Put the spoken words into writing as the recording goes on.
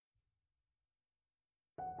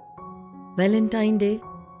Valentine day,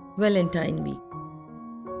 Valentine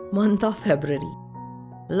week, month of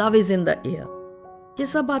February, love is in the air, ये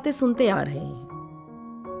सब बातें सुनते आ रहे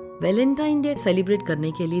हैं। वैलेंटाइन डे सेलिब्रेट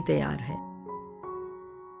करने के लिए तैयार है,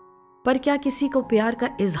 पर क्या किसी को प्यार का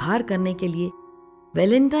इजहार करने के लिए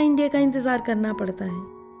वैलेंटाइन डे का इंतजार करना पड़ता है?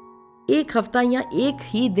 एक हफ्ता या एक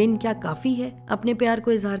ही दिन क्या काफी है अपने प्यार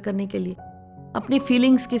को इजहार करने के लिए, अपनी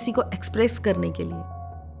फीलिंग्स किसी को एक्सप्रेस करने के लिए?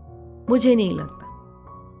 मुझे नहीं लगता।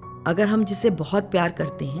 अगर हम जिसे बहुत प्यार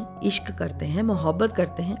करते हैं, इश्क करते हैं, मोहब्बत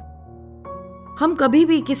करते हैं, हम कभी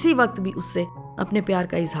भी किसी वक्त भी उससे अपने प्यार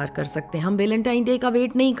का इजहार कर सकते हैं। हम वैलेंटाइन डे का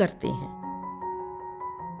वेट नहीं करते हैं।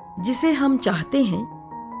 जिसे हम चाहते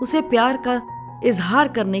हैं उसे प्यार का इजहार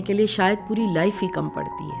करने के लिए शायद पूरी लाइफ ही कम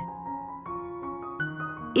पड़ती है।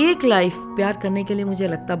 एक लाइफ प्यार करने के लिए मुझे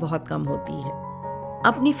लगता बहुत कम होती है।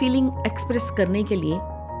 अपनी फीलिंग एक्सप्रेस करने के लिए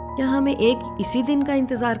क्या हमें एक इसी दिन का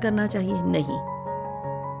इंतजार करना चाहिए? नहीं,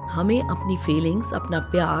 हमें अपनी फीलिंग्स, अपना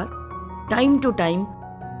प्यार टाइम टू टाइम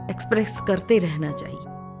एक्सप्रेस करते रहना चाहिए।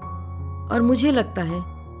 और मुझे लगता है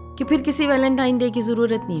कि फिर किसी वैलेंटाइन डे की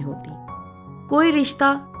जरूरत नहीं होती। कोई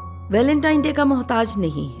रिश्ता वैलेंटाइन डे का मोहताज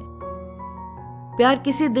नहीं है। प्यार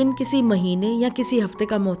किसी दिन, किसी महीने या किसी हफ्ते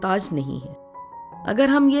का मोहताज नहीं है। अगर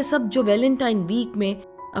हम ये सब जो वैलेंटाइन वीक में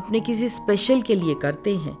अपने किसी स्पेशल के लिए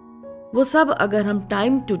करते हैं, वो सब अगर हम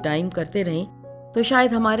टाइम टू टाइम करते रहें तो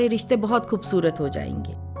शायद हमारे रिश्ते बहुत खूबसूरत हो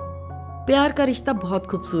जाएंगे। प्यार का रिश्ता बहुत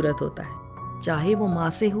खूबसूरत होता है, चाहे वो माँ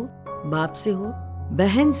से हो, बाप से हो,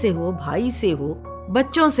 बहन से हो, भाई से हो,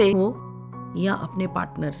 बच्चों से हो या अपने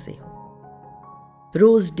पार्टनर से हो।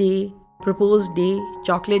 रोज day, propose day,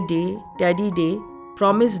 chocolate day, teddy day,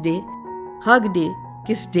 promise day, hug day,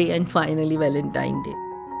 kiss day and finally Valentine day.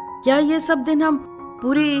 क्या ये सब दिन हम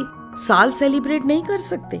पूरी साल सेलिब्रेट नहीं कर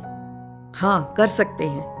सकते? हाँ, कर सकते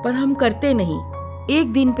हैं, पर हम करते नहीं।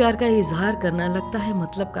 एक दिन प्यार का इजहार करना लगता है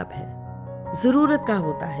मतलब का है, जरूरत का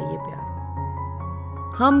होता है ये प्यार।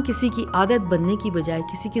 हम किसी की आदत बनने की बजाय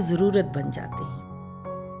किसी की जरूरत बन जाते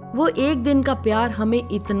हैं। वो एक दिन का प्यार हमें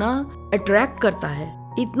इतना अट्रैक्ट करता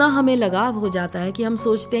है, इतना हमें लगाव हो जाता है कि हम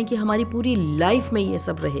सोचते हैं कि हमारी पूरी लाइफ में ये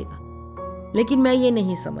सब रहेगा। लेकिन मैं ये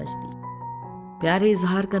नहीं समझती। प्यार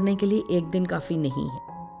इजहार करने के लिए एक दिन काफी नहीं है।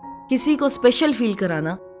 किसी को स्पेशल फील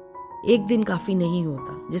कराना एक दिन काफी नहीं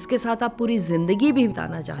होता। जिसके साथ आप पूरी जिंदगी भी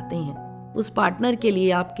बिताना चाहते हैं, उस पार्टनर के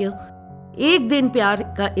लिए आपके एक दिन प्यार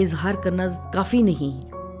का इजहार करना काफी नहीं है।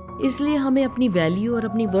 इसलिए हमें अपनी वैल्यू और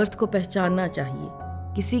अपनी वर्थ को पहचानना चाहिए।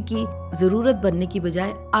 किसी की जरूरत बनने की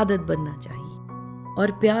बजाय आदत बनना चाहिए।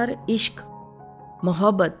 और प्यार, इश्क,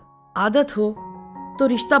 मोहब्बत आदत हो तो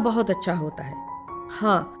रिश्ता बहुत अच्छा होता है।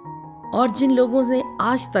 हाँ, और जिन लोगों ने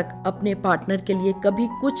आज तक अपने पार्टनर के लिए कभी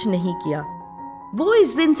कुछ नहीं किया, वो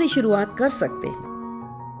इस दिन से शुरुआत कर सकते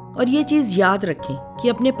हैं। और ये चीज याद रखें कि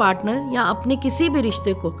अपने पार्टनर या अपने किसी भी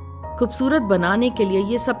रिश्ते को खूबसूरत बनाने के लिए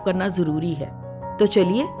ये सब करना जरूरी है। तो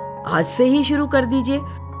चलिए आज से ही शुरू कर दीजिए,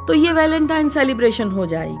 तो ये वैलेंटाइन सेलिब्रेशन हो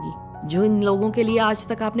जाएगी। जो इन लोगों के लिए आज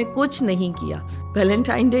तक आपने कुछ नहीं किया,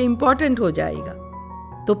 वैलेंटाइन डे इंपॉर्टेंट हो जाएगा।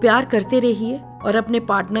 तो प्यार करते रहिए और अपने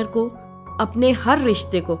पार्टनर को, अपने हर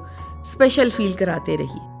रिश्ते को स्पेशल फील कराते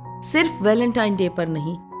रहिए। सिर्फ वैलेंटाइन डे पर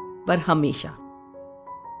नहीं, पर हमेशा।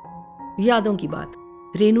 यादों की बात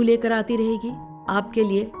रेनू लेकर आती रहेगी आपके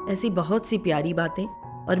लिए ऐसी बहुत सी प्यारी बातें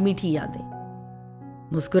और मीठी यादें।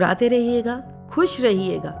 मुस्कुराते रहिएगा, खुश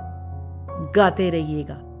रहिएगा, गाते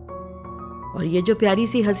रहिएगा। और ये जो प्यारी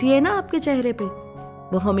सी हंसी है ना आपके चेहरे पे,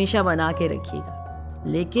 वो हमेशा बना के रखिएगा।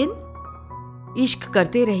 लेकिन इश्क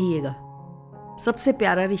करते रहिएगा। सबसे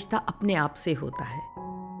प्यारा रिश्ता अपने आप से होता है,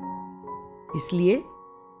 इसलिए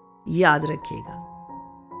याद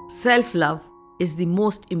रखिएगा, self love is the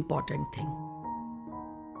most important thing.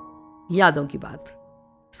 यादों की बात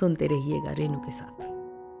सुनते रहिएगा रेनू के साथ।